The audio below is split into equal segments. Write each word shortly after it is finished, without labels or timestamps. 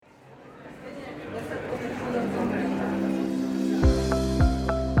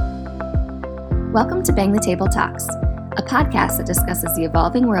Welcome to Bang the Table Talks, a podcast that discusses the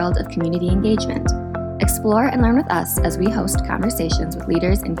evolving world of community engagement. Explore and learn with us as we host conversations with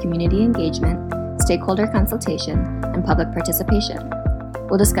leaders in community engagement, stakeholder consultation, and public participation.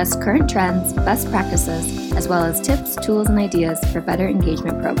 We'll discuss current trends, best practices, as well as tips, tools, and ideas for better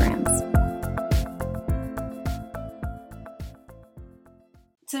engagement programs.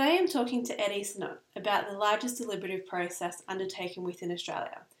 Today I'm talking to Eddie Snott about the largest deliberative process undertaken within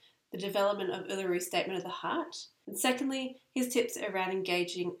Australia, the development of Uluru Statement of the Heart, and secondly, his tips around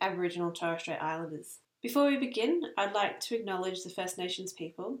engaging Aboriginal and Torres Strait Islanders. Before we begin, I'd like to acknowledge the First Nations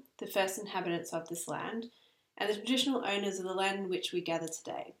people, the first inhabitants of this land, and the traditional owners of the land in which we gather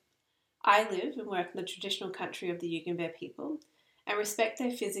today. I live and work in the traditional country of the Yugambeh people and respect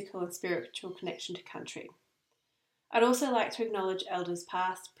their physical and spiritual connection to country. I'd also like to acknowledge elders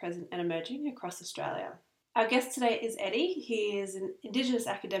past, present and emerging across Australia. Our guest today is Eddie. He is an Indigenous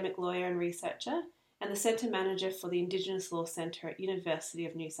academic lawyer and researcher and the Centre Manager for the Indigenous Law Centre at University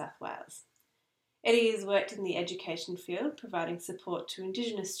of New South Wales. Eddie has worked in the education field, providing support to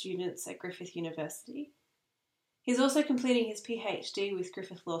Indigenous students at Griffith University. He's also completing his PhD with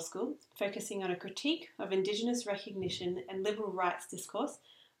Griffith Law School, focusing on a critique of Indigenous recognition and liberal rights discourse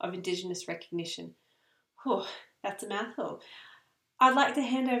of Indigenous recognition. Whew, that's a mouthful. I'd like to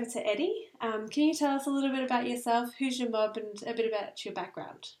hand over to Eddie. Can you tell us a little bit about yourself, who's your mob, and a bit about your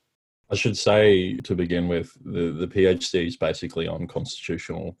background? I should say, to begin with, the PhD is basically on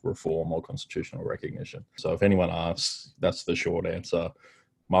constitutional reform or constitutional recognition. So if anyone asks, that's the short answer.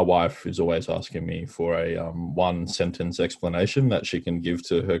 My wife is always asking me for a one-sentence explanation that she can give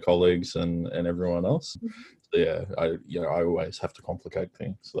to her colleagues and everyone else. Yeah, I always have to complicate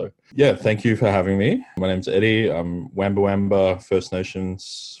things. So yeah, thank you for having me. My name's Eddie. I'm Wamba Wamba First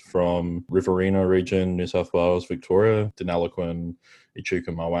Nations from Riverina region, New South Wales, Victoria, Denaliquin,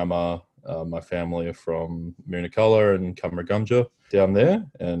 Echuca, Mawama. My family are from Moonacalla and Cummeragunja down there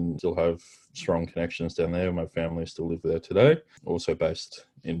and still have strong connections down there. My family still live there today. Also based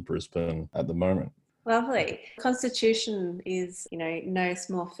in Brisbane at the moment. Lovely. Constitution is, no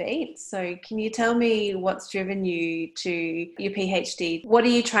small feat. So can you tell me what's driven you to your PhD? What are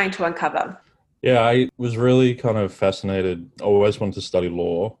you trying to uncover? Yeah, I was really kind of fascinated. I always wanted to study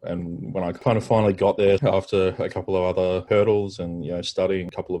law. And when I kind of finally got there after a couple of other hurdles and, studying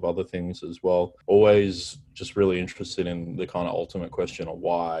a couple of other things as well, always just really interested in the kind of ultimate question of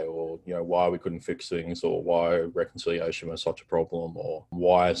why, or, why we couldn't fix things, or why reconciliation was such a problem, or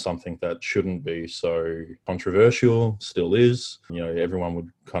why something that shouldn't be so controversial still is. Everyone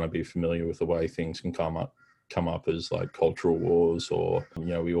would kind of be familiar with the way things can come up as like cultural wars, or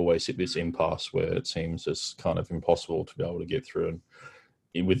we always hit this impasse where it seems it's kind of impossible to be able to get through.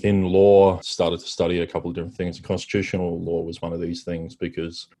 And within law, started to study a couple of different things. Constitutional law was one of these things,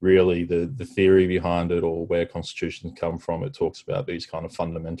 because really the theory behind it, or where constitutions come from, it talks about these kind of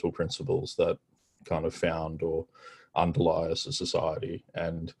fundamental principles that kind of found or underlie us as a society.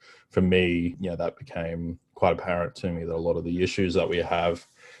 And for me, that became quite apparent to me that a lot of the issues that we have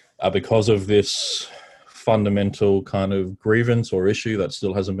are because of this fundamental kind of grievance or issue that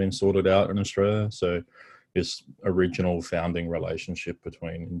still hasn't been sorted out in Australia. So this original founding relationship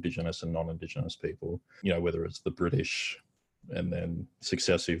between Indigenous and non-Indigenous people, whether it's the British and then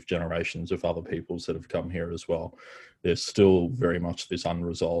successive generations of other peoples that have come here as well, there's still very much this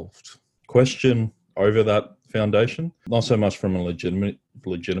unresolved question over that foundation. Not so much from a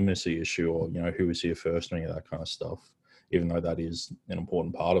legitimacy issue, or, who was here first, or any of that kind of stuff, even though that is an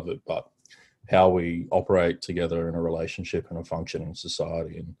important part of it, but how we operate together in a relationship and a functioning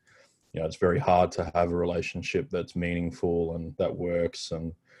society. And, it's very hard to have a relationship that's meaningful and that works,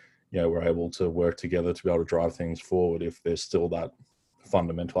 and, we're able to work together to be able to drive things forward if there's still that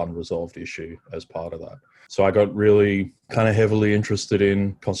fundamental unresolved issue as part of that. So I got really kind of heavily interested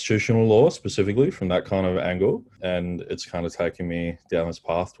in constitutional law, specifically from that kind of angle. And it's kind of taken me down this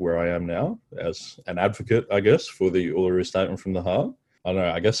path to where I am now as an advocate, I guess, for the Uluru Statement from the Heart. I don't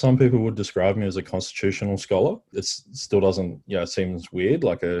know, I guess some people would describe me as a constitutional scholar. It still doesn't, it seems weird,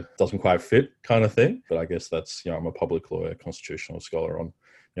 like doesn't quite fit kind of thing. But I guess that's, I'm a public lawyer, constitutional scholar on,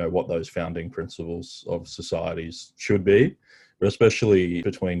 what those founding principles of societies should be, but especially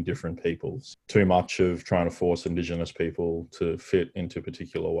between different peoples. Too much of trying to force Indigenous people to fit into a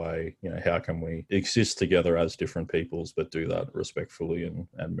particular way. How can we exist together as different peoples, but do that respectfully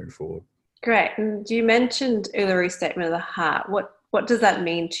and move forward? Great. And you mentioned Uluru Statement of the Heart. What does that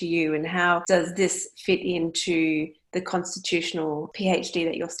mean to you, and how does this fit into the constitutional PhD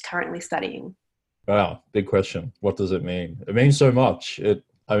that you're currently studying? Wow, big question. What does it mean? It means so much.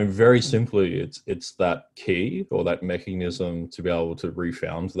 I mean, very simply, it's that key or that mechanism to be able to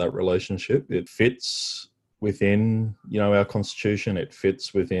refound that relationship. It fits within, our constitution. It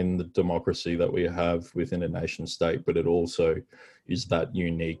fits within the democracy that we have within a nation state, but it also is that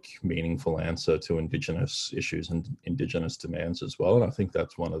unique, meaningful answer to Indigenous issues and Indigenous demands as well. And I think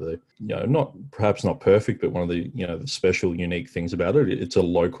that's one of the, perhaps not perfect, but one of the, the special, unique things about it. It's a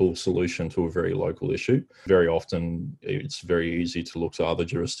local solution to a very local issue. Very often, it's very easy to look to other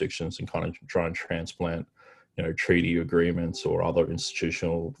jurisdictions and kind of try and transplant treaty agreements or other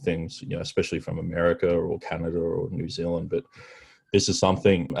institutional things, especially from America or Canada or New Zealand. But this is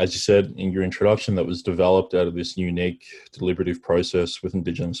something, as you said in your introduction, that was developed out of this unique deliberative process with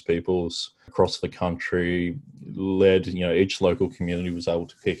Indigenous peoples across the country, led, each local community was able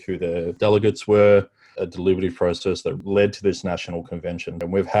to pick who their delegates were, a deliberative process that led to this national convention.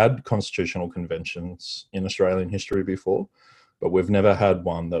 And we've had constitutional conventions in Australian history before, but we've never had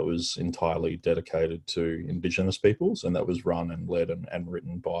one that was entirely dedicated to Indigenous peoples and that was run and led and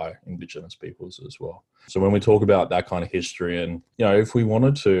written by Indigenous peoples as well. So when we talk about that kind of history and, if we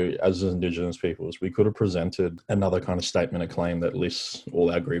wanted to, as Indigenous peoples, we could have presented another kind of statement of claim that lists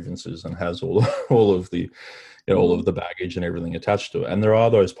all our grievances and has all of the, all of the baggage and everything attached to it. And there are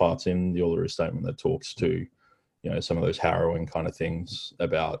those parts in the Uluru Statement that talks to some of those harrowing kind of things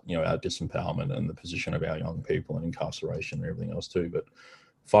about, our disempowerment and the position of our young people and incarceration and everything else too. But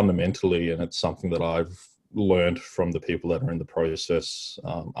fundamentally, and it's something that I've learned from the people that are in the process,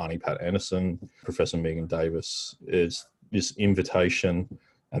 Arnie Pat Anderson, Professor Megan Davis, is this invitation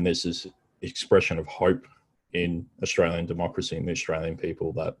and there's this expression of hope in Australian democracy and the Australian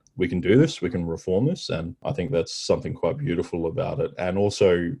people that we can do this, we can reform this. And I think that's something quite beautiful about it. And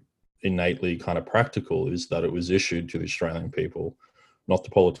also innately kind of practical is that it was issued to the Australian people, not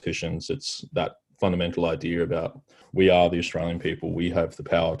the politicians. It's that fundamental idea about we are the Australian people. We have the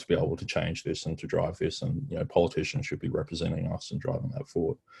power to be able to change this and to drive this. And, politicians should be representing us and driving that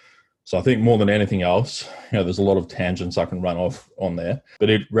forward. So I think more than anything else, there's a lot of tangents I can run off on there, but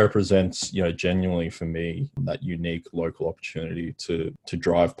it represents, genuinely for me, that unique local opportunity to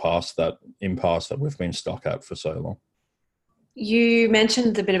drive past that impasse that we've been stuck at for so long. You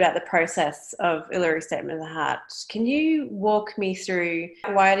mentioned a bit about the process of Uluru Statement of the Heart. Can you walk me through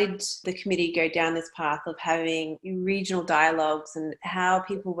why did the committee go down this path of having regional dialogues and how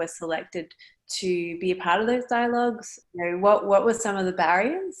people were selected to be a part of those dialogues? What were some of the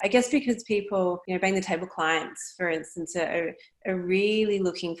barriers? I guess because people, bang the table clients, for instance, are really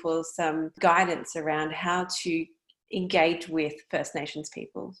looking for some guidance around how to engage with First Nations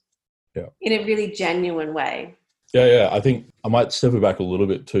people in a really genuine way. Yeah. I think I might step it back a little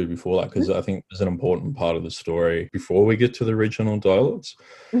bit too before that, because I think there's an important part of the story before we get to the regional dialogues.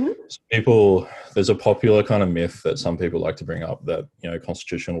 Mm-hmm. So there's a popular kind of myth that some people like to bring up that,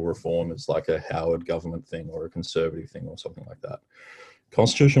 constitutional reform is like a Howard government thing or a conservative thing or something like that.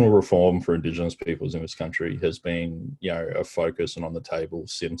 Constitutional reform for Indigenous peoples in this country has been, a focus and on the table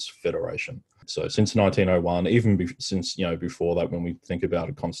since Federation. So since 1901, even since, before that, when we think about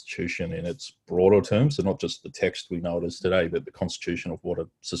a constitution in its broader terms, so not just the text we know it as today, but the constitution of what a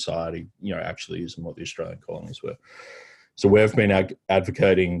society, actually is and what the Australian colonies were. So we've been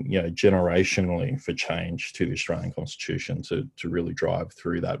advocating, generationally for change to the Australian Constitution to really drive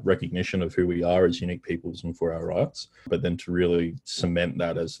through that recognition of who we are as unique peoples and for our rights, but then to really cement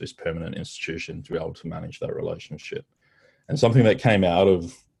that as this permanent institution to be able to manage that relationship. And something that came out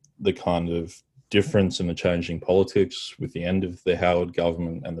of the kind of difference in the changing politics with the end of the Howard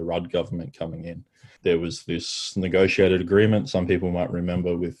government and the Rudd government coming in, there was this negotiated agreement, some people might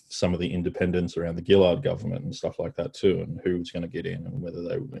remember, with some of the independents around the Gillard government and stuff like that too, and who was going to get in and whether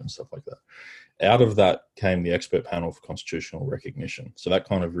they would and stuff like that. Out of that came the expert panel for constitutional recognition. So that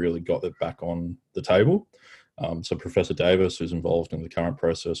kind of really got it back on the table. So Professor Davis, who's involved in the current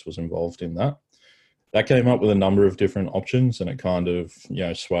process, was involved in that. That came up with a number of different options and it kind of,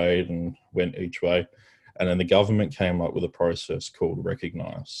 swayed and went each way. And then the government came up with a process called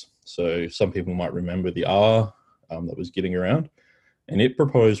Recognise. So some people might remember the R that was getting around, and it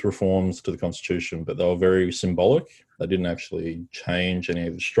proposed reforms to the Constitution, but they were very symbolic. They didn't actually change any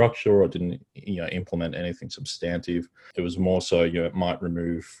of the structure or didn't, implement anything substantive. It was more so, it might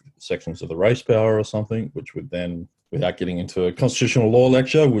remove sections of the race power or something, which would then, without getting into a constitutional law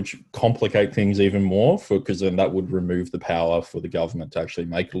lecture, which complicate things even more, because then that would remove the power for the government to actually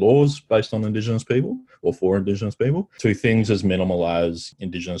make laws based on Indigenous people or for Indigenous people, to things as minimal as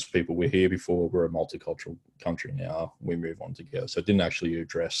Indigenous people were here before, we're a multicultural country now, we move on together. So it didn't actually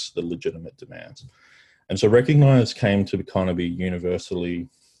address the legitimate demands. And so Recognise came to kind of be universally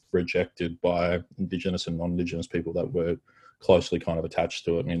rejected by Indigenous and non-Indigenous people that were closely kind of attached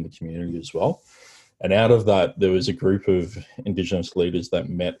to it and in the community as well. And out of that, there was a group of Indigenous leaders that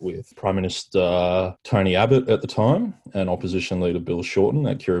met with Prime Minister Tony Abbott at the time and Opposition Leader Bill Shorten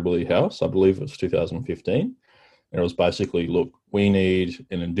at Kirribilli House. I believe it was 2015. And it was basically, look, we need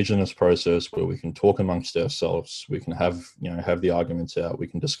an Indigenous process where we can talk amongst ourselves. We can have the arguments out. We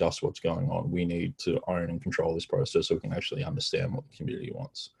can discuss what's going on. We need to own and control this process so we can actually understand what the community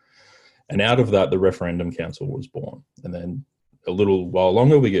wants. And out of that, the Referendum Council was born. And then a little while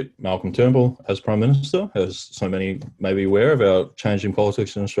longer, we get Malcolm Turnbull as Prime Minister, as so many may be aware of our changing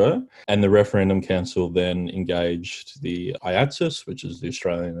politics in Australia. And the Referendum Council then engaged the IATSIS, which is the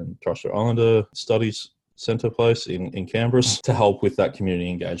Australian and Torres Strait Islander Studies Centre place in Canberra, to help with that community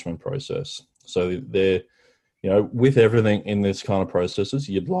engagement process. So they're, with everything in this kind of processes,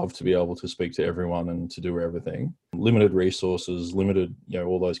 you'd love to be able to speak to everyone and to do everything. Limited resources, limited,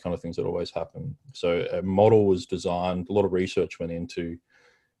 all those kind of things that always happen. So a model was designed, a lot of research went into,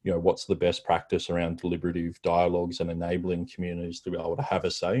 what's the best practice around deliberative dialogues and enabling communities to be able to have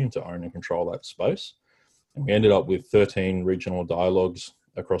a say and to own and control that space. And we ended up with 13 regional dialogues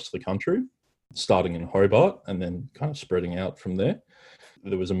across the country, starting in Hobart and then kind of spreading out from there.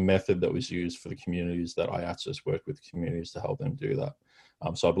 There was a method that was used for the communities that IATSIS worked with communities to help them do that.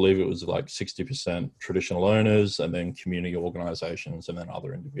 So I believe it was like 60% traditional owners and then community organisations and then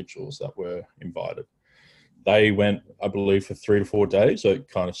other individuals that were invited. They went, I believe, for 3 to 4 days, so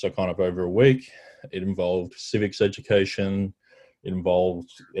kind of over a week. It involved civics education, it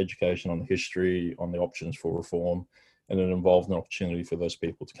involved education on the history, on the options for reform, and it involved an opportunity for those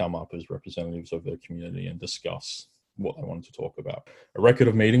people to come up as representatives of their community and discuss what they wanted to talk about. A record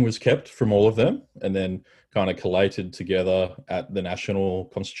of meeting was kept from all of them and then kind of collated together at the National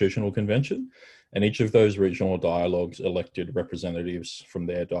Constitutional Convention. And each of those regional dialogues elected representatives from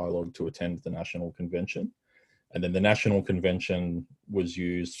their dialogue to attend the National Convention. And then the National Convention was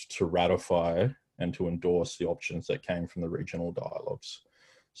used to ratify and to endorse the options that came from the regional dialogues.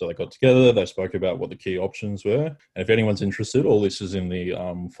 So they got together, they spoke about what the key options were. And if anyone's interested, all this is in the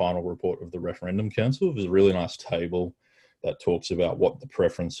final report of the Referendum Council. There's a really nice table that talks about what the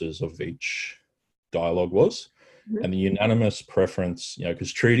preferences of each dialogue was. Mm-hmm. And the unanimous preference,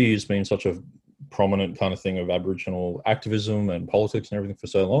 because treaty has been such a prominent kind of thing of Aboriginal activism and politics and everything for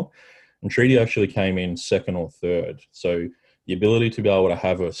so long. And treaty actually came in second or third. So the ability to be able to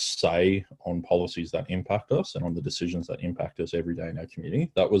have a say on policies that impact us and on the decisions that impact us every day in our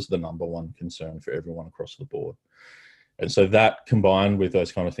community, that was the number one concern for everyone across the board. And so that combined with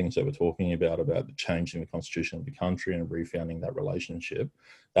those kind of things that we're talking about the changing the constitution of the country and refounding that relationship,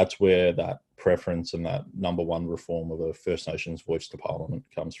 that's where that preference and that number one reform of a First Nations voice to Parliament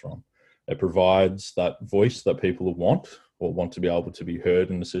comes from. It provides that voice that people want or want to be able to be heard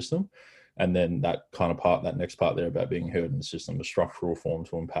in the system. And then that kind of part, that next part there about being heard in the system, the structural reform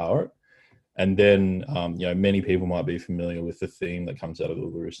to empower it. And then, many people might be familiar with the theme that comes out of the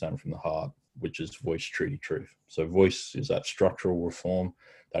Uluru Statement from the Heart, which is voice, treaty, truth. So voice is that structural reform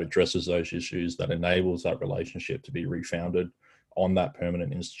that addresses those issues, that enables that relationship to be refounded on that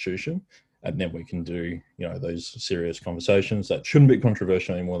permanent institution. And then we can do, those serious conversations that shouldn't be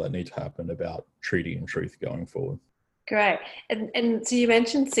controversial anymore, that need to happen about treaty and truth going forward. Great. And so you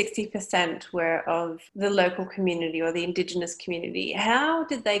mentioned 60% were of the local community or the Indigenous community. How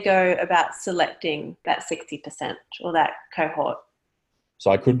did they go about selecting that 60% or that cohort?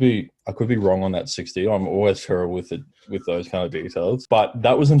 So I could be wrong on that 60. I'm always terrible with those kind of details, but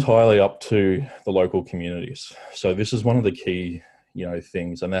that was entirely up to the local communities. So this is one of the key,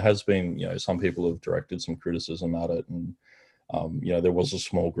 things, and there has been, some people have directed some criticism at it, and there was a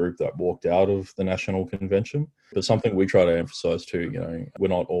small group that walked out of the National Convention. But something we try to emphasise too, we're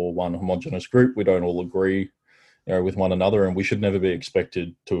not all one homogenous group. We don't all agree, with one another, and we should never be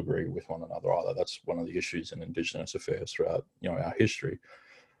expected to agree with one another either. That's one of the issues in Indigenous affairs throughout, our history.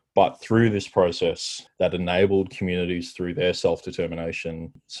 But through this process that enabled communities through their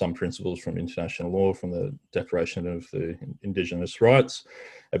self-determination, some principles from international law, from the Declaration of the Indigenous Rights,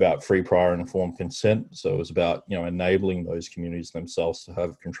 about free, prior and informed consent. So it was about, enabling those communities themselves to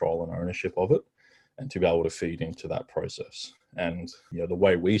have control and ownership of it and to be able to feed into that process. And, the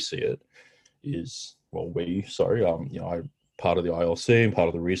way we see it is, I'm part of the ILC and part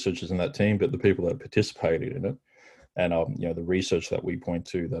of the researchers in that team, but the people that participated in it. And, the research that we point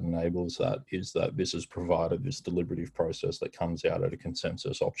to that enables that is that this has provided this deliberative process that comes out at a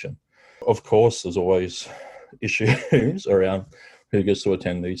consensus option. Of course, there's always issues around who gets to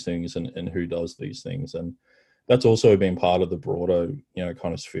attend these things and who does these things. And that's also been part of the broader,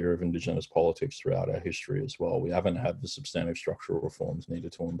 kind of sphere of Indigenous politics throughout our history as well. We haven't had the substantive structural reforms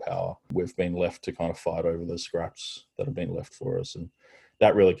needed to empower. We've been left to kind of fight over the scraps that have been left for us. And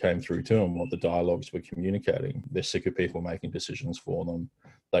that really came through too, and what the dialogues were communicating. They're sick of people making decisions for them.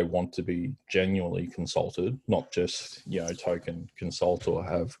 They want to be genuinely consulted, not just, token consult or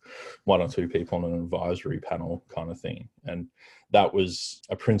have one or two people on an advisory panel kind of thing. And that was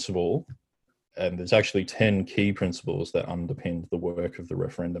a principle. And there's actually 10 key principles that underpinned the work of the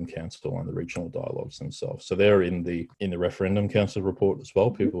Referendum Council and the regional dialogues themselves. So they're in the Referendum Council report as well.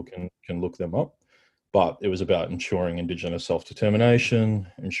 People can look them up. But it was about ensuring Indigenous self-determination,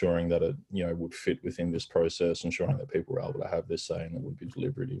 ensuring that it, would fit within this process, ensuring that people were able to have their say and it would be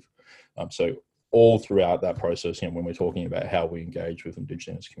deliberative. So all throughout that process, when we're talking about how we engage with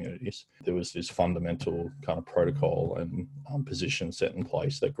Indigenous communities, there was this fundamental kind of protocol and position set in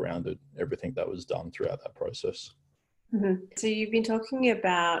place that grounded everything that was done throughout that process. Mm-hmm. So you've been talking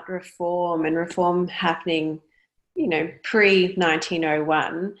about reform and reform happening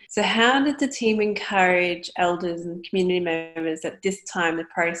pre-1901. So how did the team encourage elders and community members that this time the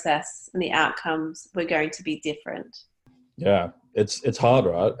process and the outcomes were going to be different? Yeah, it's hard,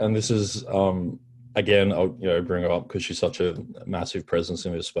 right? And this is, again, I'll bring her up because she's such a massive presence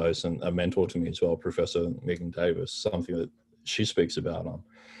in this space and a mentor to me as well, Professor Megan Davis, something that she speaks about on.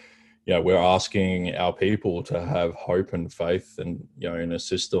 We're asking our people to have hope and faith and, in a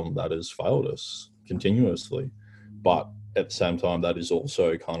system that has failed us continuously. But at the same time, that is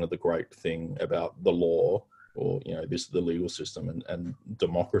also kind of the great thing about the law or, the legal system and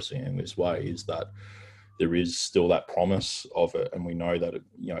democracy in this way is that there is still that promise of it. And we know that it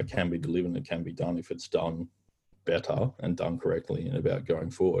can be delivered and it can be done if it's done better and done correctly and about going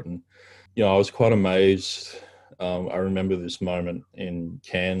forward. And, I was quite amazed. I remember this moment in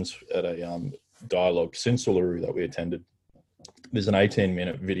Cairns at a dialogue since Uluru that we attended. There's an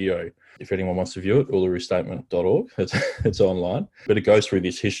 18-minute video. If anyone wants to view it, ulurustatement.org. It's online. But it goes through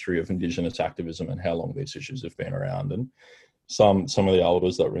this history of Indigenous activism and how long these issues have been around. And some of the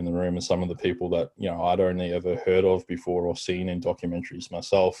elders that were in the room and some of the people that, I'd only ever heard of before or seen in documentaries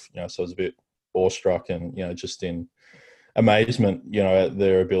myself, so I was a bit awestruck and, just in amazement, at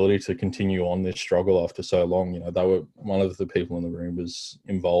their ability to continue on this struggle after so long. They were, one of the people in the room was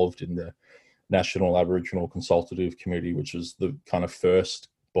involved in the National Aboriginal Consultative Committee, which was the kind of first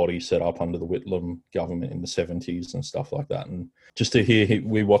body set up under the Whitlam government in the 70s and stuff like that. And just to hear,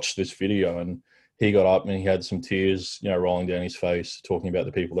 we watched this video and he got up and he had some tears, rolling down his face, talking about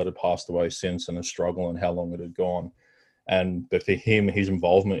the people that had passed away since and the struggle and how long it had gone. But for him, his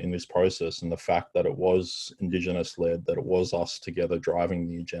involvement in this process and the fact that it was Indigenous led, that it was us together driving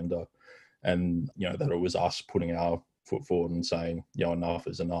the agenda and, that it was us putting our foot forward and saying, enough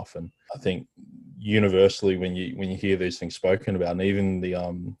is enough. And I think universally when you hear these things spoken about, and even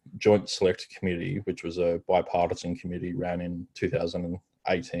the Joint Select Committee, which was a bipartisan committee, ran in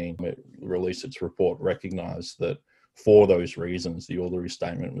 2018, it released its report, recognised that for those reasons, the Uluru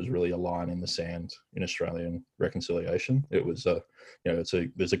Statement was really a line in the sand in Australian reconciliation. It was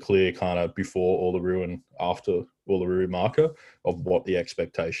there's a clear kind of before Uluru and after Uluru marker of what the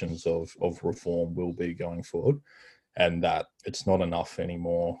expectations of reform will be going forward. And that it's not enough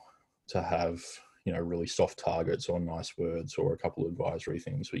anymore to have, really soft targets or nice words or a couple of advisory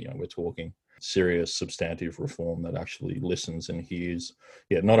things. We're talking serious substantive reform that actually listens and hears.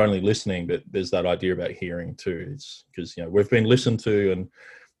 Not only listening, but there's that idea about hearing too. It's because, we've been listened to and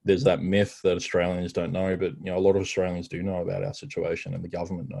there's that myth that Australians don't know, but, a lot of Australians do know about our situation and the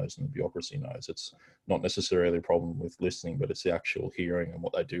government knows and the bureaucracy knows. It's not necessarily a problem with listening, but it's the actual hearing and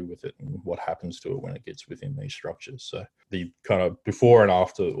what they do with it and what happens to it when it gets within these structures. So the kind of before and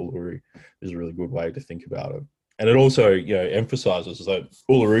after Uluru is a really good way to think about it. And it also, emphasises that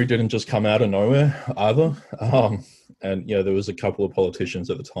Uluru didn't just come out of nowhere either. And there was a couple of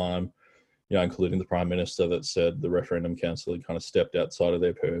politicians at the time, including the Prime Minister, that said the Referendum Council had kind of stepped outside of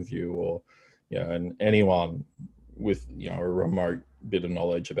their purview or, and anyone with, a remote bit of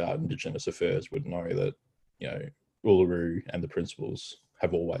knowledge about Indigenous affairs would know that, Uluru and the principles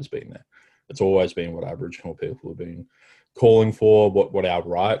have always been there. It's always been what Aboriginal people have been calling for, what our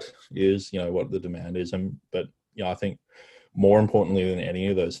right is, what the demand is. But I think more importantly than any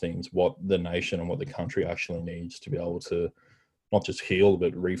of those things, what the nation and what the country actually needs to be able to not just heal,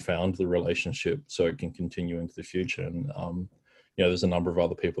 but refound the relationship so it can continue into the future. And, there's a number of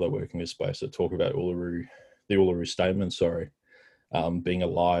other people that work in this space that talk about the Uluru Statement, being a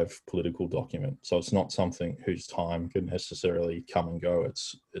live political document. So it's not something whose time can necessarily come and go.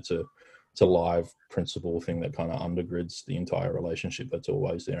 It's a it's a live principle thing that kind of undergirds the entire relationship that's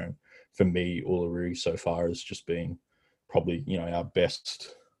always there. And for me, Uluru so far has just been probably, our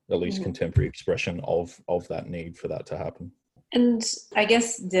best, at least contemporary expression of that need for that to happen. And I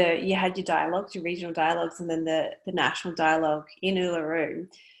guess you had your dialogues, your regional dialogues, and then the national dialogue in Uluru.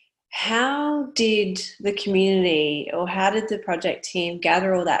 How did the community, or how did the project team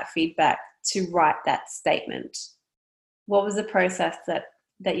gather all that feedback to write that statement? What was the process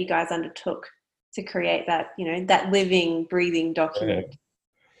that you guys undertook to create that, that living, breathing document? Yeah.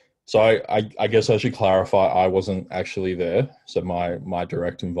 So I guess I should clarify, I wasn't actually there. So my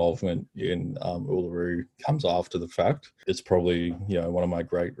direct involvement in Uluru comes after the fact. It's probably, one of my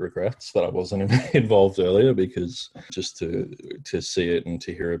great regrets that I wasn't involved earlier, because just to see it and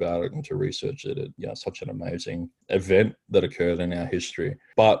to hear about it and to research it, such an amazing event that occurred in our history.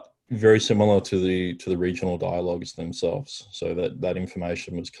 But very similar to the regional dialogues themselves. So that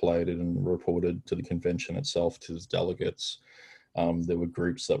information was collated and reported to the convention itself, to the delegates. There were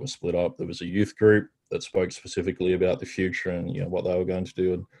groups that were split up. There was a youth group that spoke specifically about the future and what they were going to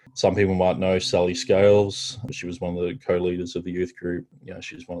do. And some people might know Sally Scales. She was one of the co-leaders of the youth group.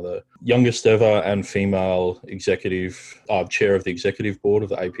 She's one of the youngest ever and female executive chair of the executive board of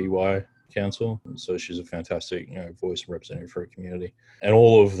the APY Council. And so she's a fantastic voice and representative for her community. And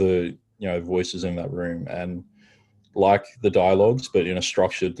all of the voices in that room, and like the dialogues, but in a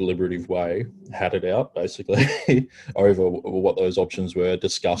structured, deliberative way, had it out basically over what those options were,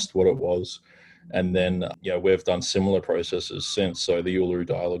 discussed what it was. And then, we've done similar processes since. So the Uluru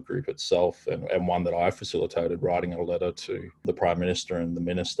Dialogue Group itself, and one that I facilitated, writing a letter to the Prime Minister and the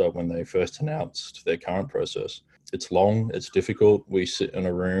Minister when they first announced their current process. It's long, it's difficult. We sit in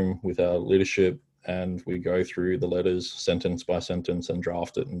a room with our leadership and we go through the letters sentence by sentence and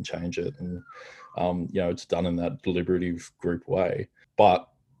draft it and change it. And it's done in that deliberative group way. But,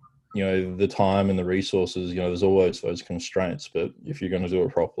 the time and the resources, there's always those constraints. But if you're going to do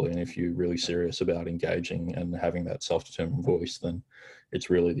it properly, and if you're really serious about engaging and having that self-determined voice, then it's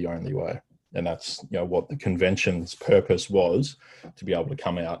really the only way. And that's, what the convention's purpose was, to be able to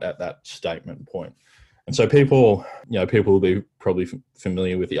come out at that statement point. And so people will be probably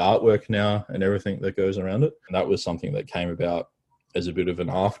familiar with the artwork now and everything that goes around it. And that was something that came about as a bit of an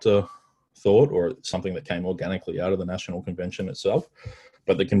afterthought, or something that came organically out of the National Convention itself.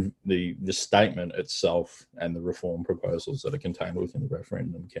 But the statement itself and the reform proposals that are contained within the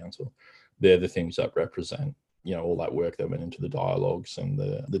Referendum Council, they're the things that represent, all that work that went into the dialogues and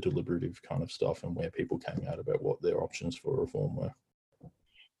the deliberative kind of stuff, and where people came out about what their options for reform were.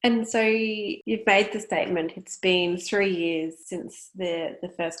 And so you've made the statement, it's been 3 years since the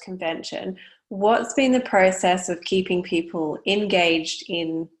first convention. What's been the process of keeping people engaged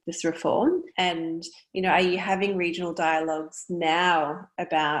in this reform? And, are you having regional dialogues now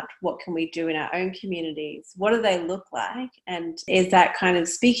about what can we do in our own communities? What do they look like? And is that kind of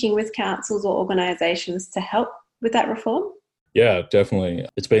speaking with councils or organisations to help with that reform? Yeah, definitely.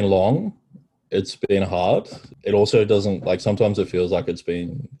 It's been long. It's been hard. It also doesn't, sometimes it feels like it's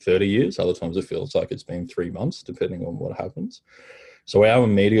been 30 years. Other times it feels like it's been 3 months, depending on what happens. So our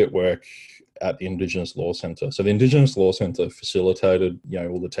immediate work at the Indigenous Law Centre. So the Indigenous Law Centre facilitated,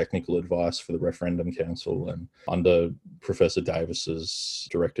 all the technical advice for the Referendum Council, and under Professor Davis's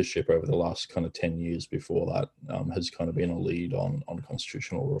directorship over the last kind of 10 years before that, has kind of been a lead on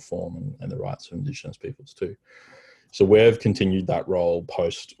constitutional reform and the rights of Indigenous peoples too. So we've continued that role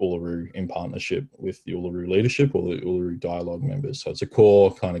post Uluru in partnership with the Uluru leadership, or the Uluru Dialogue members. So it's a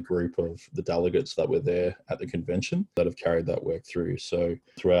core kind of group of the delegates that were there at the convention that have carried that work through. So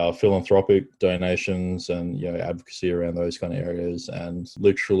through our philanthropic donations and advocacy around those kind of areas, and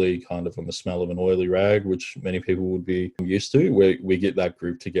literally kind of on the smell of an oily rag, which many people would be used to, we get that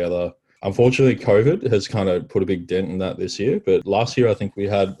group together. Unfortunately, COVID has kind of put a big dent in that this year, but last year I think we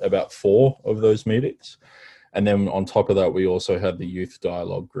had about 4 of those meetings. And then on top of that, we also had the Youth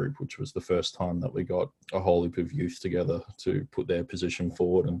Dialogue Group, which was the first time that we got a whole heap of youth together to put their position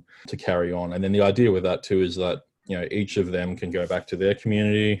forward and to carry on. And then the idea with that too is that, each of them can go back to their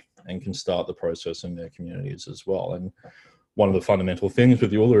community and can start the process in their communities as well. And one of the fundamental things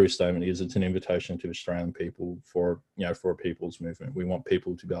with the Uluru Statement is it's an invitation to Australian people for a people's movement. We want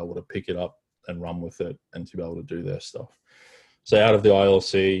people to be able to pick it up and run with it and to be able to do their stuff. So out of the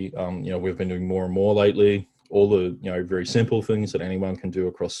ILC, we've been doing more and more lately. All the very simple things that anyone can do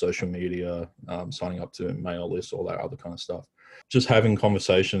across social media, signing up to mail lists, all that other kind of stuff. Just having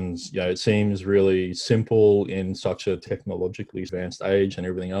conversations, it seems really simple in such a technologically advanced age and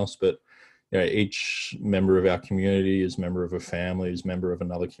everything else, but each member of our community is member of a family, is member of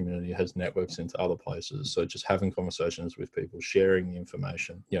another community, has networks into other places. So just having conversations with people, sharing the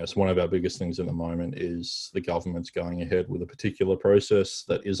information. It's one of our biggest things at the moment is the government's going ahead with a particular process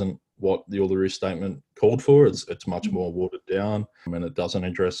that isn't what the Uluru Statement called for. It's much more watered down, and it doesn't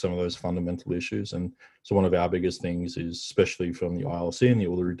address some of those fundamental issues. And so one of our biggest things is, especially from the ILC and the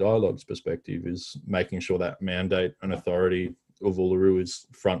Uluru Dialogues perspective, is making sure that mandate and authority of Uluru is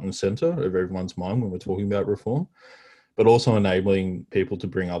front and center of everyone's mind when we're talking about reform, but also enabling people to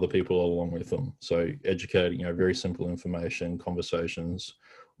bring other people along with them. So educating, very simple information, conversations,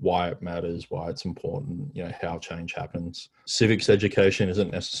 why it matters, why it's important, how change happens. Civics education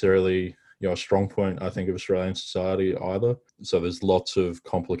isn't necessarily a strong point, I think, of Australian society either. So there's lots of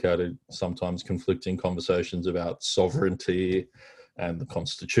complicated, sometimes conflicting conversations about sovereignty and the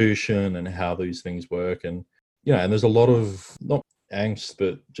Constitution and how these things work. And there's a lot of, not angst,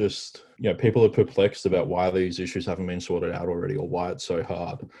 but just, people are perplexed about why these issues haven't been sorted out already or why it's so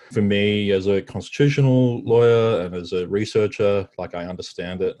hard. For me, as a constitutional lawyer and as a researcher, I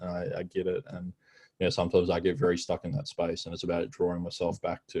understand it and I get it. And, sometimes I get very stuck in that space, and it's about drawing myself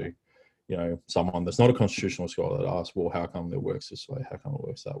back to, someone that's not a constitutional scholar that asks, well, how come it works this way? How come it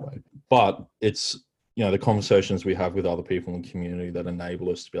works that way? But it's, the conversations we have with other people in the community that enable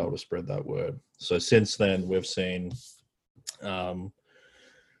us to be able to spread that word. So since then, we've seen, through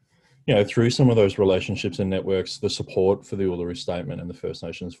some of those relationships and networks, the support for the Uluru Statement and the First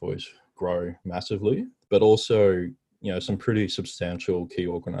Nations voice grow massively, but also, some pretty substantial key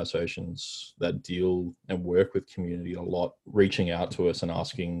organisations that deal and work with community a lot, reaching out to us and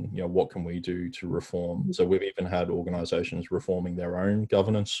asking, what can we do to reform? So we've even had organisations reforming their own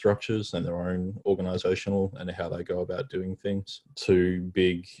governance structures and their own organisational and how they go about doing things.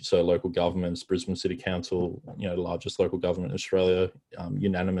 So local governments, Brisbane City Council, the largest local government in Australia,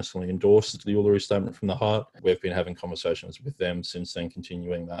 unanimously endorsed the Uluru Statement from the Heart. We've been having conversations with them since then,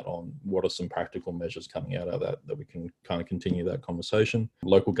 continuing that on what are some practical measures coming out of that we can kind of continue that conversation.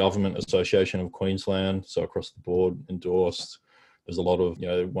 Local Government Association of Queensland, so across the board, endorsed. There's a lot of,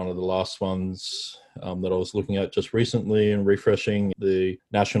 one of the last ones that I was looking at just recently and refreshing, the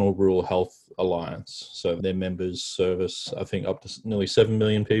National Rural Health Alliance. So their members service, I think, up to nearly 7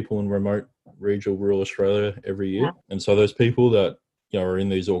 million people in remote regional rural Australia every year. Yeah. And so those people that, are in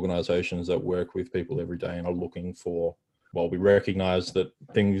these organisations that work with people every day and are looking for, well, we recognise that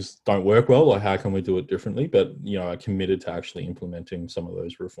things don't work well, or how can we do it differently? But, are committed to actually implementing some of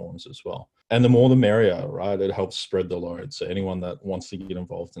those reforms as well. And the more the merrier, right? It helps spread the load. So anyone that wants to get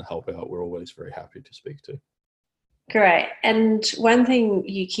involved and help out, we're always very happy to speak to. Great. And one thing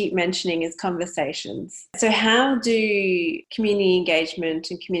you keep mentioning is conversations. So how do community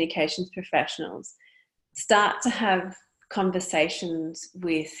engagement and communications professionals start to have conversations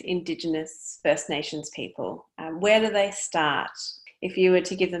with Indigenous First Nations people? Where do they start? If you were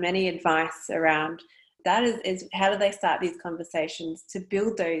to give them any advice around that, is how do they start these conversations to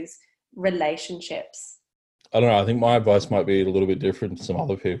build those relationships? I don't know. I think my advice might be a little bit different to some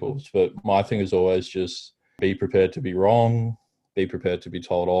other people's, but my thing is always just be prepared to be wrong, be prepared to be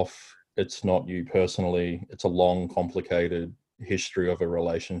told off. It's not you personally. It's a long, complicated history of a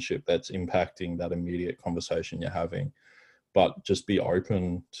relationship that's impacting that immediate conversation you're having. But just be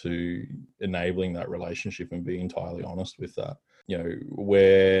open to enabling that relationship and be entirely honest with that.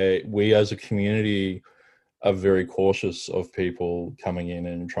 Where we as a community are very cautious of people coming in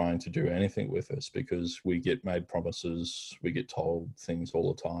and trying to do anything with us, because we get made promises, we get told things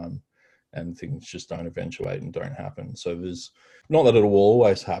all the time, and things just don't eventuate and don't happen. So there's, not that it will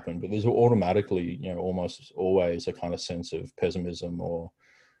always happen, but there's automatically, almost always a kind of sense of pessimism, or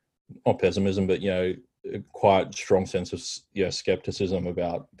not pessimism, but, a quite strong sense of skepticism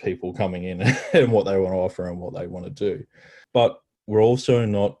about people coming in and what they want to offer and what they want to do. But we're also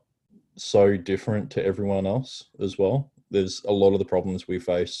not so different to everyone else as well. There's a lot of the problems we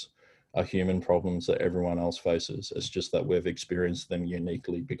face are human problems that everyone else faces. It's just that we've experienced them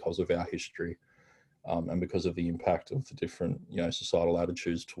uniquely because of our history, and because of the impact of the different, societal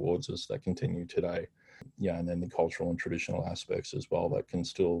attitudes towards us that continue today. And then the cultural and traditional aspects as well that can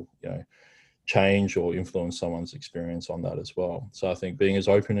still, change or influence someone's experience on that as well. So I think being as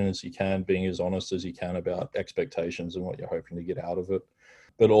open as you can, being as honest as you can about expectations and what you're hoping to get out of it.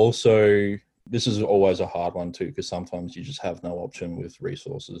 But also, this is always a hard one too, because sometimes you just have no option with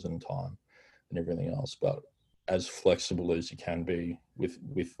resources and time and everything else. But as flexible as you can be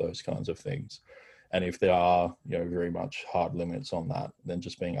with those kinds of things. And if there are, very much hard limits on that, then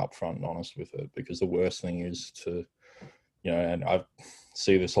just being upfront and honest with it. Because the worst thing is to, and I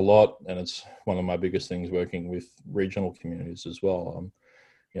see this a lot, and it's one of my biggest things working with regional communities as well.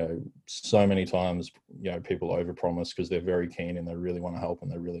 So many times, people overpromise because they're very keen and they really want to help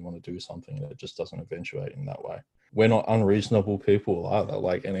and they really want to do something, and it just doesn't eventuate in that way. We're not unreasonable people either,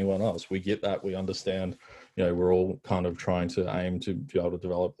 like anyone else. We get that. We understand, we're all kind of trying to aim to be able to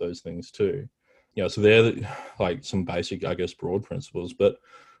develop those things too. So they're like some basic, I guess, broad principles, but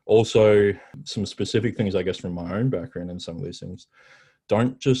also some specific things, I guess, from my own background in some of these things.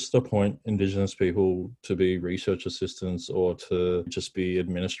 Don't just appoint Indigenous people to be research assistants or to just be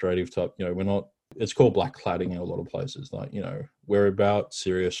administrative type. We're not, it's called black cladding in a lot of places. Like, we're about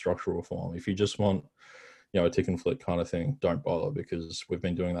serious structural reform. If you just want, a tick and flick kind of thing, don't bother, because we've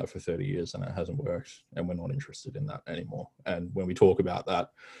been doing that for 30 years and it hasn't worked, and we're not interested in that anymore. And when we talk about that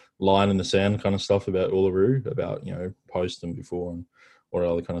line in the sand kind of stuff about Uluru, about, post and before and or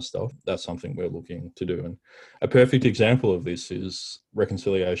other kind of stuff, that's something we're looking to do. And a perfect example of this is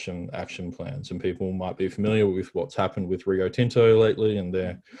reconciliation action plans. And people might be familiar with what's happened with Rio Tinto lately and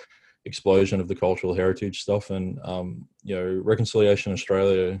their explosion of the cultural heritage stuff. And, Reconciliation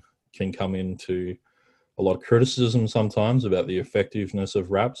Australia can come into a lot of criticism sometimes about the effectiveness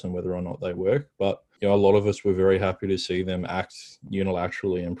of RAPs and whether or not they work. But a lot of us were very happy to see them act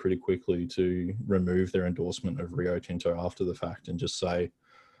unilaterally and pretty quickly to remove their endorsement of Rio Tinto after the fact and just say,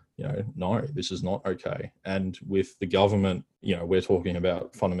 no, this is not okay. And with the government, we're talking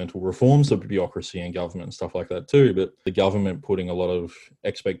about fundamental reforms of bureaucracy and government and stuff like that too. But the government putting a lot of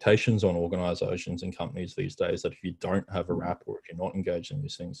expectations on organisations and companies these days that if you don't have a RAP or if you're not engaged in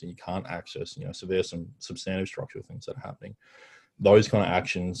these things, then you can't access, so there's some substantive structural things that are happening. Those kind of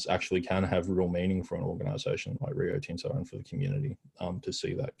actions actually can have real meaning for an organisation like Rio Tinto and for the community to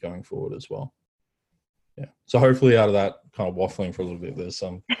see that going forward as well. Yeah. So hopefully out of that kind of waffling for a little bit, there's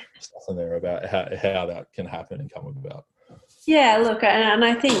some stuff in there about how that can happen and come about. Yeah, look, and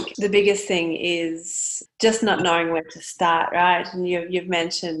I think the biggest thing is just not knowing where to start, right? And you've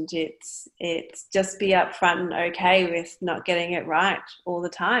mentioned it's just be upfront and okay with not getting it right all the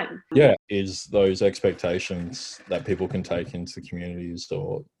time. Yeah, is those expectations that people can take into communities,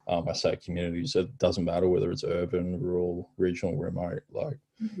 or I say communities, it doesn't matter whether it's urban, rural, regional, remote, like,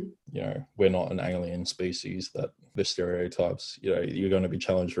 we're not an alien species that the stereotypes, you're going to be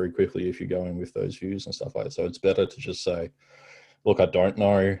challenged very quickly if you go in with those views and stuff like that. So it's better to just say, look, I don't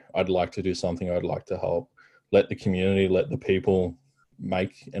know, I'd like to do something, I'd like to help. Let the community, let the people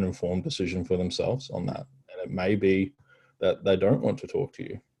make an informed decision for themselves on that. And it may be that they don't want to talk to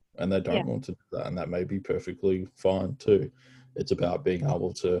you and they don't want to do that. And that may be perfectly fine too. It's about being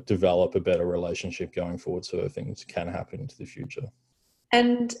able to develop a better relationship going forward so that things can happen into the future.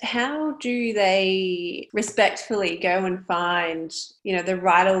 And how do they respectfully go and find, the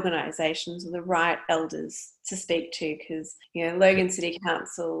right organisations or the right elders to speak to? Because, Logan City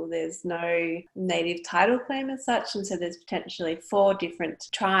Council, there's no native title claim as such, and so there's potentially 4 different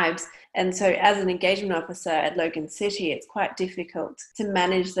tribes. And so as an engagement officer at Logan City, it's quite difficult to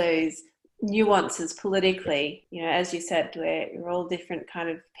manage those nuances politically. As you said, we're all different kind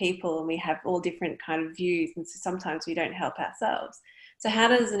of people and we have all different kind of views, and so sometimes we don't help ourselves. So how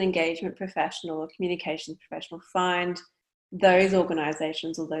does an engagement professional or communications professional find those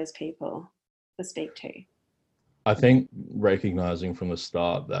organisations or those people to speak to? I think recognising from the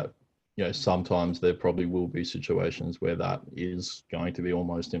start that, sometimes there probably will be situations where that is going to be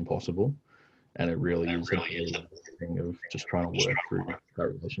almost impossible. And it really is a thing of just trying to work through that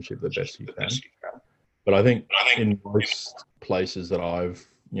relationship the best you can. But I think in most places that I've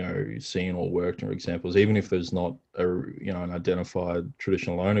seen or worked in examples, even if there's not an identified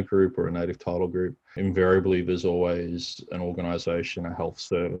traditional owner group or a native title group, invariably there's always an organisation, a health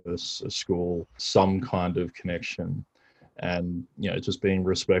service, a school, some kind of connection, and just being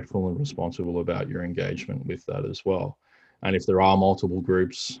respectful and responsible about your engagement with that as well. And if there are multiple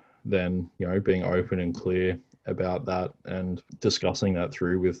groups, then being open and clear about that and discussing that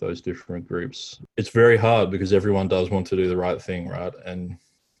through with those different groups. It's very hard because everyone does want to do the right thing, right? And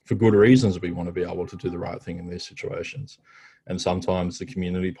for good reasons, we want to be able to do the right thing in these situations. And sometimes the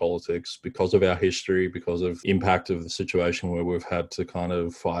community politics, because of our history, because of impact of the situation where we've had to kind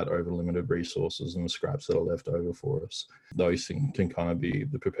of fight over limited resources and the scraps that are left over for us, those things can kind of be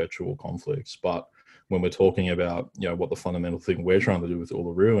the perpetual conflicts. But when we're talking about, what the fundamental thing we're trying to do with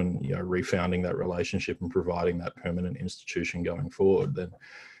Uluru and, refounding that relationship and providing that permanent institution going forward, then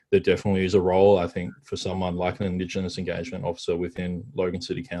there definitely is a role, I think, for someone like an Indigenous engagement officer within Logan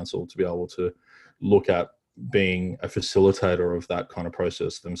City Council to be able to look at being a facilitator of that kind of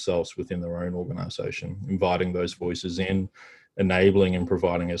process themselves within their own organisation, inviting those voices in, enabling and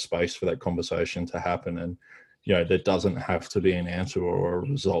providing a space for that conversation to happen. And, there doesn't have to be an answer or a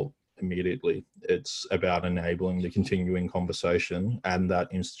result immediately. It's about enabling the continuing conversation and that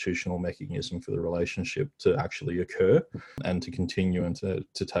institutional mechanism for the relationship to actually occur and to continue and to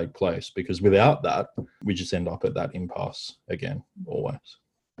take place. Because without that, we just end up at that impasse again, always.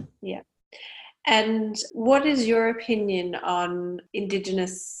 Yeah. And what is your opinion on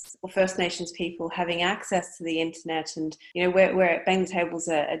Indigenous or First Nations people having access to the internet? And, you know, we're at Bang the Table's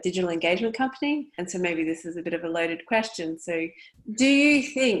a digital engagement company. And so maybe this is a bit of a loaded question. So do you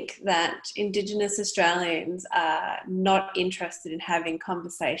think that Indigenous Australians are not interested in having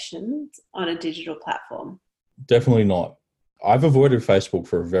conversations on a digital platform? Definitely not. I've avoided Facebook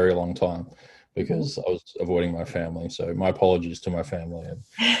for a very long time because I was avoiding my family. So my apologies to my family and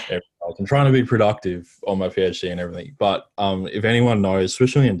everything else. I'm trying to be productive on my PhD and everything. But if anyone knows,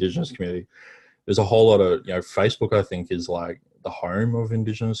 especially in the Indigenous community, there's a whole lot of, Facebook, I think, is like the home of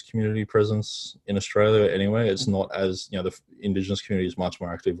Indigenous community presence in Australia anyway. It's not as, the Indigenous community is much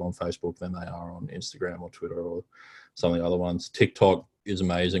more active on Facebook than they are on Instagram or Twitter or some of the other ones. TikTok is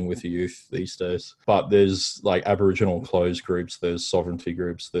amazing with the youth these days, but there's like Aboriginal closed groups, there's sovereignty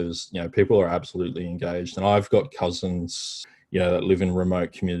groups, there's, people are absolutely engaged. And I've got cousins, that live in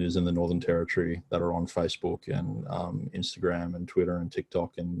remote communities in the Northern Territory that are on Facebook and Instagram and Twitter and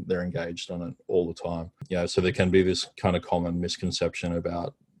TikTok, and they're engaged on it all the time. So there can be this kind of common misconception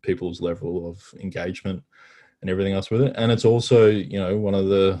about people's level of engagement and everything else with it. And it's also, one of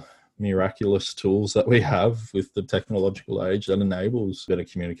the miraculous tools that we have with the technological age that enables better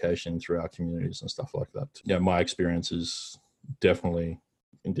communication through our communities and stuff like that. My experience is definitely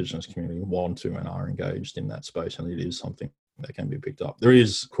Indigenous community want to and are engaged in that space, and it is something that can be picked up. There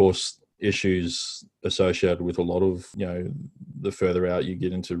is, of course, issues associated with a lot of, the further out you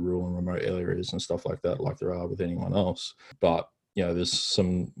get into rural and remote areas and stuff like that, like there are with anyone else. But, there's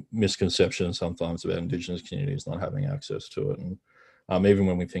some misconceptions sometimes about Indigenous communities not having access to it. And even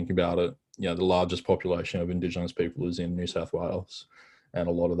when we think about it, the largest population of Indigenous people is in New South Wales. And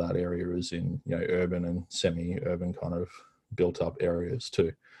a lot of that area is in, urban and semi-urban kind of built up areas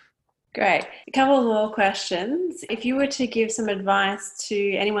too. Great. A couple more questions. If you were to give some advice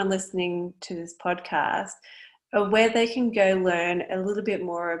to anyone listening to this podcast of where they can go learn a little bit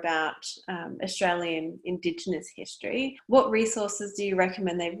more about Australian Indigenous history, what resources do you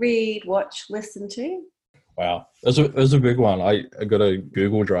recommend they read, watch, listen to? Wow, that's a big one. I got a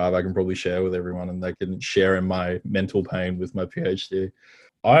Google Drive I can probably share with everyone, and they can share in my mental pain with my PhD.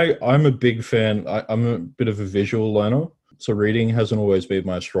 I'm a big fan. I'm a bit of a visual learner. So reading hasn't always been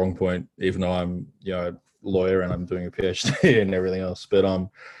my strong point, even though I'm, a lawyer and I'm doing a PhD and everything else. But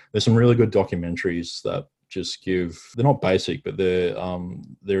there's some really good documentaries that just they're not basic, but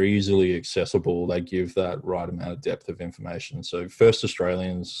they're easily accessible. They give that right amount of depth of information. So First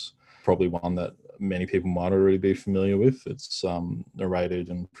Australians, probably one that many people might already be familiar with. It's narrated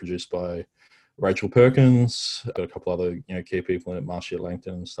and produced by Rachel Perkins. Got a couple other, key people in it, Marcia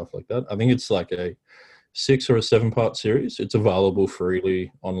Langton and stuff like that. I think it's like a 6 or a 7-part series. It's available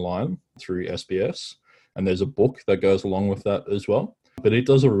freely online through SBS, and there's a book that goes along with that as well. But it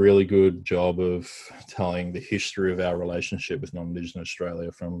does a really good job of telling the history of our relationship with non-Indigenous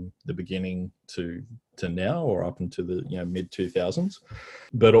Australia from the beginning to now, or up into the mid-2000s,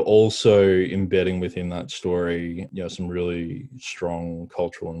 but also embedding within that story some really strong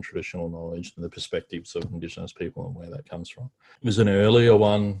cultural and traditional knowledge and the perspectives of Indigenous people and where that comes from. There's an earlier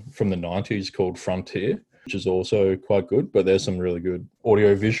one from the 90s called Frontier, which is also quite good, but there's some really good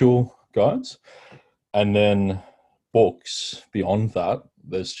audio-visual guides. And then books beyond that,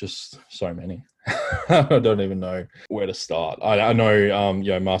 there's just so many. I don't even know where to start. I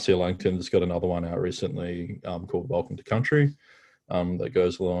know, Marcia Langton's got another one out recently called Welcome to Country that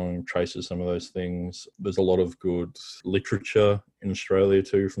goes along and traces some of those things. There's a lot of good literature in Australia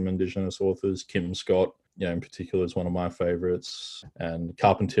too from Indigenous authors. Kim Scott, in particular, is one of my favourites, and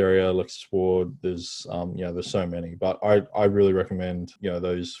Carpentaria, Alexis Ward. There's so many, but I really recommend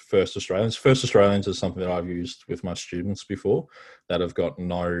those First Australians. First Australians is something that I've used with my students before that have got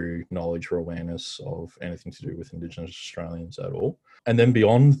no knowledge or awareness of anything to do with Indigenous Australians at all. And then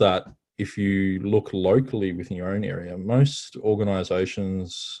beyond that, if you look locally within your own area, most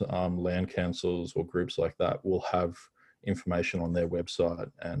organisations, land councils or groups like that will have information on their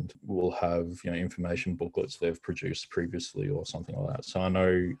website and will have information booklets they've produced previously or something like that. So I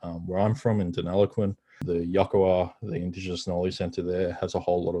know where I'm from in Deniliquin, the Yuckawa, the Indigenous Knowledge Centre there, has a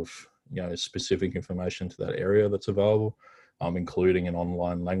whole lot of specific information to that area that's available, including an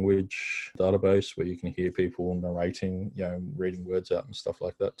online language database where you can hear people narrating, reading words out and stuff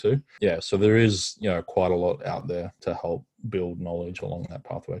like that too. Yeah, so there is quite a lot out there to help build knowledge along that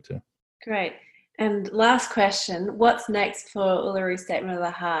pathway too. Great. And last question, what's next for Uluru Statement of the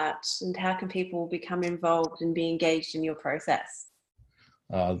Heart, and how can people become involved and be engaged in your process?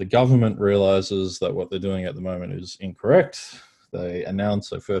 The government realises that what they're doing at the moment is incorrect. They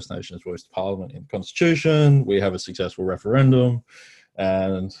announce a First Nations voice to Parliament in the Constitution. We have a successful referendum,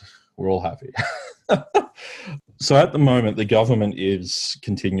 and we're all happy. So at the moment, the government is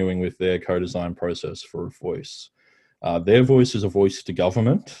continuing with their co-design process for a voice. Their voice is a voice to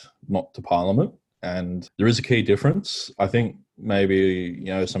government, not to Parliament. And there is a key difference. I think maybe,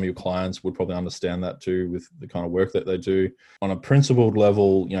 some of your clients would probably understand that too with the kind of work that they do. On a principled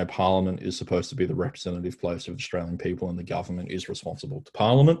level, Parliament is supposed to be the representative place of Australian people, and the government is responsible to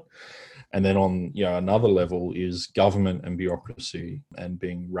Parliament. And then on another level is government and bureaucracy, and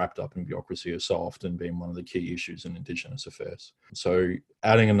being wrapped up in bureaucracy has so often been one of the key issues in Indigenous affairs. So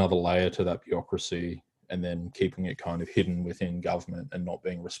adding another layer to that bureaucracy and then keeping it kind of hidden within government and not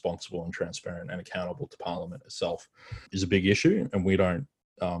being responsible and transparent and accountable to Parliament itself is a big issue. And we don't,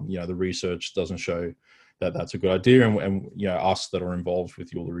 the research doesn't show that that's a good idea. And us that are involved with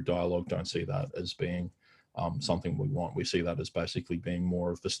the Uluru Dialogue don't see that as being something we want. We see that as basically being more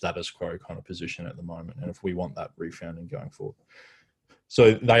of the status quo kind of position at the moment. And if we want that refounding going forward.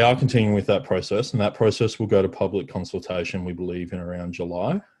 So they are continuing with that process, and that process will go to public consultation, we believe, in around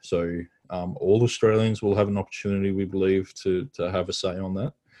July. So all Australians will have an opportunity, we believe, to have a say on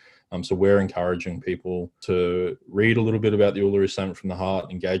that. So we're encouraging people to read a little bit about the Uluru Statement from the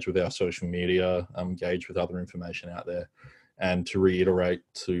Heart, engage with our social media, engage with other information out there, and to reiterate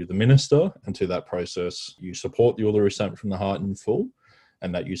to the Minister and to that process, you support the Uluru Statement from the Heart in full,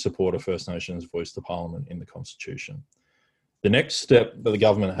 and that you support a First Nations voice to Parliament in the Constitution. The next step that the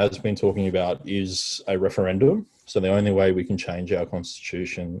government has been talking about is a referendum. So the only way we can change our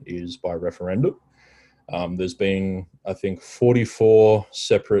constitution is by referendum. There's been, I think, 44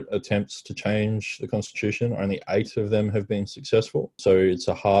 separate attempts to change the constitution. Only 8 of them have been successful. So it's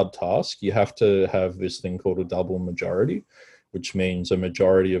a hard task. You have to have this thing called a double majority, which means a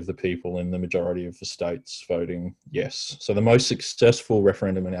majority of the people in the majority of the states voting yes. So the most successful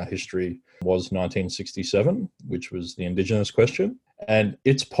referendum in our history was 1967, which was the Indigenous question. And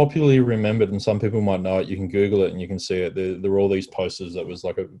it's popularly remembered, and some people might know it. You can Google it and you can see it. There were all these posters that was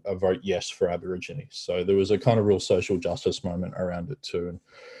like a vote yes for Aborigines. So there was a kind of real social justice moment around it too. And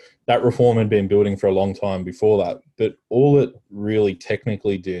that reform had been building for a long time before that. But all it really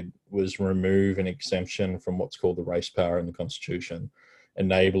technically did was remove an exemption from what's called the race power in the Constitution,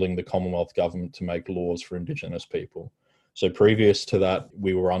 enabling the Commonwealth government to make laws for Indigenous people. So previous to that,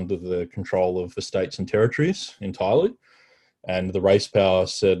 we were under the control of the states and territories entirely. And the race power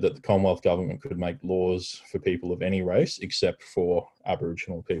said that the Commonwealth government could make laws for people of any race except for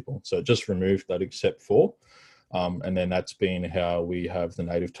Aboriginal people. So it just removed that except for. And then that's been how we have the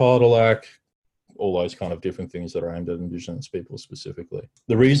Native Title Act, all those kind of different things that are aimed at Indigenous people specifically.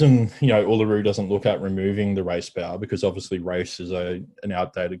 The reason, Uluru doesn't look at removing the race power, because obviously race is an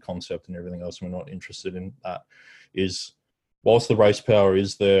outdated concept and everything else, and we're not interested in that, is whilst the race power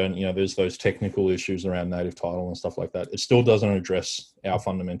is there and, there's those technical issues around native title and stuff like that, it still doesn't address our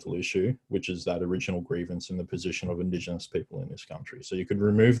fundamental issue, which is that original grievance in the position of Indigenous people in this country. So you could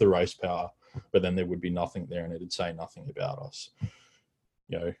remove the race power, but then there would be nothing there and it'd say nothing about us.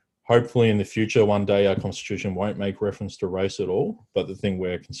 Hopefully in the future, one day our constitution won't make reference to race at all. But the thing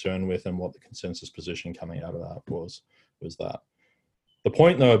we're concerned with and what the consensus position coming out of that was that. The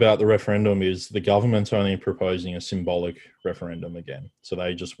point, though, about the referendum is the government's only proposing a symbolic referendum again. So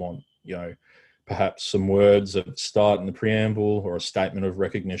they just want, perhaps some words at the start in the preamble or a statement of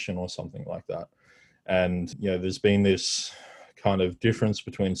recognition or something like that. And, there's been this kind of difference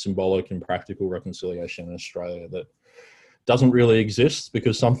between symbolic and practical reconciliation in Australia that doesn't really exist,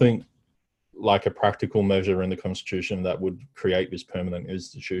 because something like a practical measure in the Constitution that would create this permanent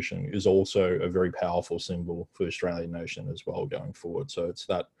institution is also a very powerful symbol for the Australian nation as well going forward. So it's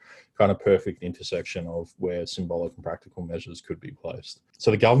that kind of perfect intersection of where symbolic and practical measures could be placed.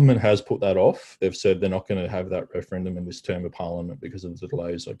 So the government has put that off. They've said they're not going to have that referendum in this term of Parliament because of the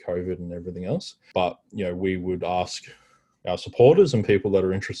delays like COVID and everything else. But, we would ask our supporters and people that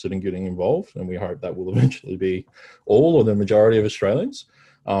are interested in getting involved, and we hope that will eventually be all or the majority of Australians,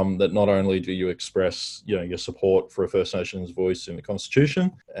 that not only do you express, your support for a First Nations voice in the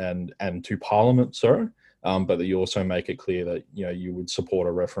Constitution and to Parliament, but that you also make it clear that, you would support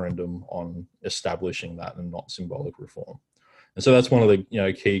a referendum on establishing that and not symbolic reform. And so that's one of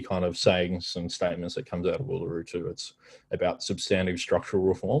the, key kind of sayings and statements that comes out of Uluru too. It's about substantive structural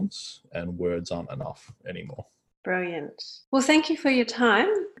reforms, and words aren't enough anymore. Brilliant. Well, thank you for your time.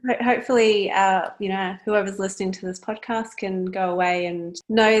 Hopefully, whoever's listening to this podcast can go away and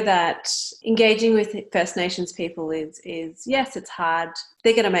know that engaging with First Nations people is yes, it's hard.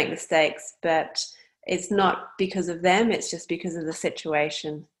 They're going to make mistakes, but it's not because of them. It's just because of the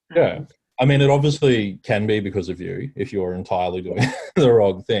situation. Yeah. I mean, it obviously can be because of you if you're entirely doing the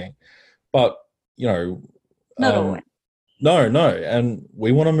wrong thing. But, not always. No. And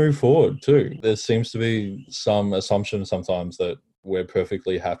we want to move forward too. There seems to be some assumption sometimes that we're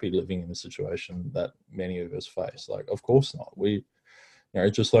perfectly happy living in a situation that many of us face. Like, of course not. We,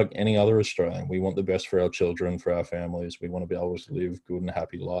 just like any other Australian, we want the best for our children, for our families. We want to be able to live good and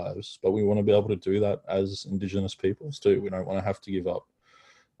happy lives, but we want to be able to do that as Indigenous peoples too. We don't want to have to give up,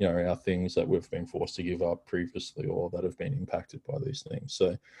 our things that we've been forced to give up previously or that have been impacted by these things.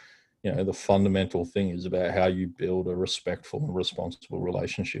 So, the fundamental thing is about how you build a respectful and responsible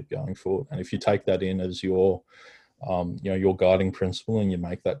relationship going forward. And if you take that in as your guiding principle and you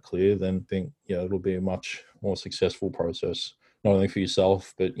make that clear, then it'll be a much more successful process, not only for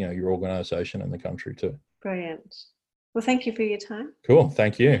yourself, but, your organisation and the country too. Brilliant. Well, thank you for your time. Cool.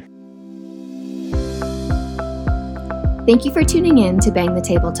 Thank you. Thank you for tuning in to Bang the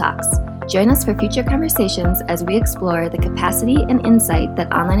Table Talks. Join us for future conversations as we explore the capacity and insight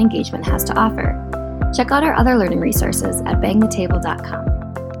that online engagement has to offer. Check out our other learning resources at bangthetable.com.